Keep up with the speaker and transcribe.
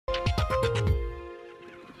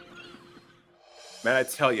Man, I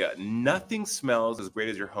tell you, nothing smells as great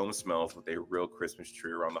as your home smells with a real Christmas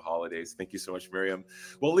tree around the holidays. Thank you so much, Miriam.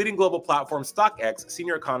 Well, leading global platform StockX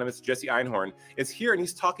senior economist Jesse Einhorn is here, and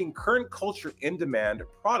he's talking current culture in demand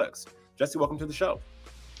products. Jesse, welcome to the show.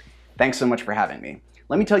 Thanks so much for having me.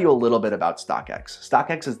 Let me tell you a little bit about StockX.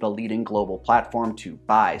 StockX is the leading global platform to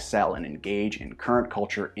buy, sell, and engage in current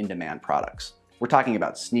culture in demand products. We're talking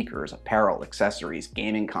about sneakers, apparel, accessories,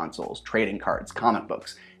 gaming consoles, trading cards, comic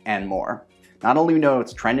books, and more. Not only do we know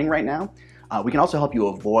it's trending right now, we can also help you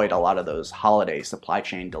avoid a lot of those holiday supply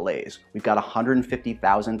chain delays. We've got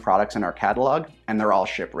 150,000 products in our catalog, and they're all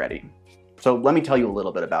ship ready. So let me tell you a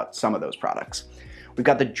little bit about some of those products. We've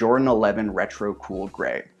got the Jordan 11 Retro Cool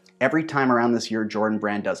Gray. Every time around this year, Jordan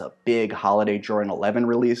Brand does a big holiday Jordan 11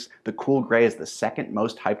 release. The Cool Gray is the second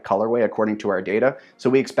most hyped colorway according to our data,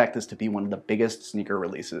 so we expect this to be one of the biggest sneaker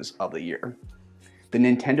releases of the year. The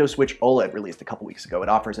Nintendo Switch OLED released a couple weeks ago. It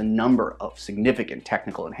offers a number of significant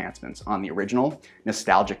technical enhancements on the original.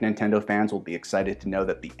 Nostalgic Nintendo fans will be excited to know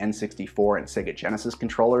that the N64 and Sega Genesis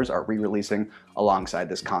controllers are re-releasing alongside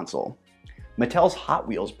this console. Mattel's Hot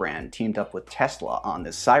Wheels brand teamed up with Tesla on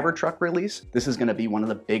this Cybertruck release. This is going to be one of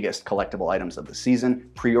the biggest collectible items of the season.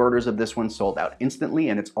 Pre-orders of this one sold out instantly,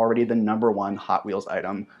 and it's already the #1 Hot Wheels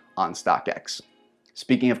item on StockX.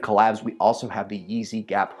 Speaking of collabs, we also have the Yeezy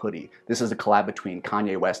Gap hoodie. This is a collab between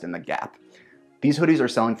Kanye West and the Gap. These hoodies are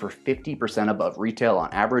selling for 50% above retail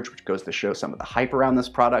on average, which goes to show some of the hype around this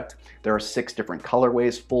product. There are 6 different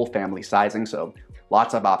colorways, full family sizing, so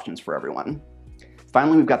lots of options for everyone.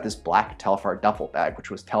 Finally, we've got this black Telfar duffel bag, which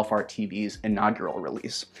was Telfar TV's inaugural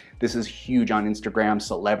release. This is huge on Instagram,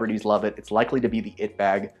 celebrities love it. It's likely to be the it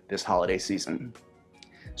bag this holiday season.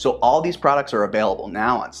 So all these products are available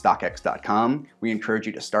now on StockX.com. We encourage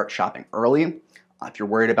you to start shopping early. If you're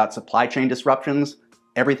worried about supply chain disruptions,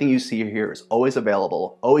 everything you see here is always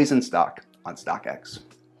available, always in stock on StockX.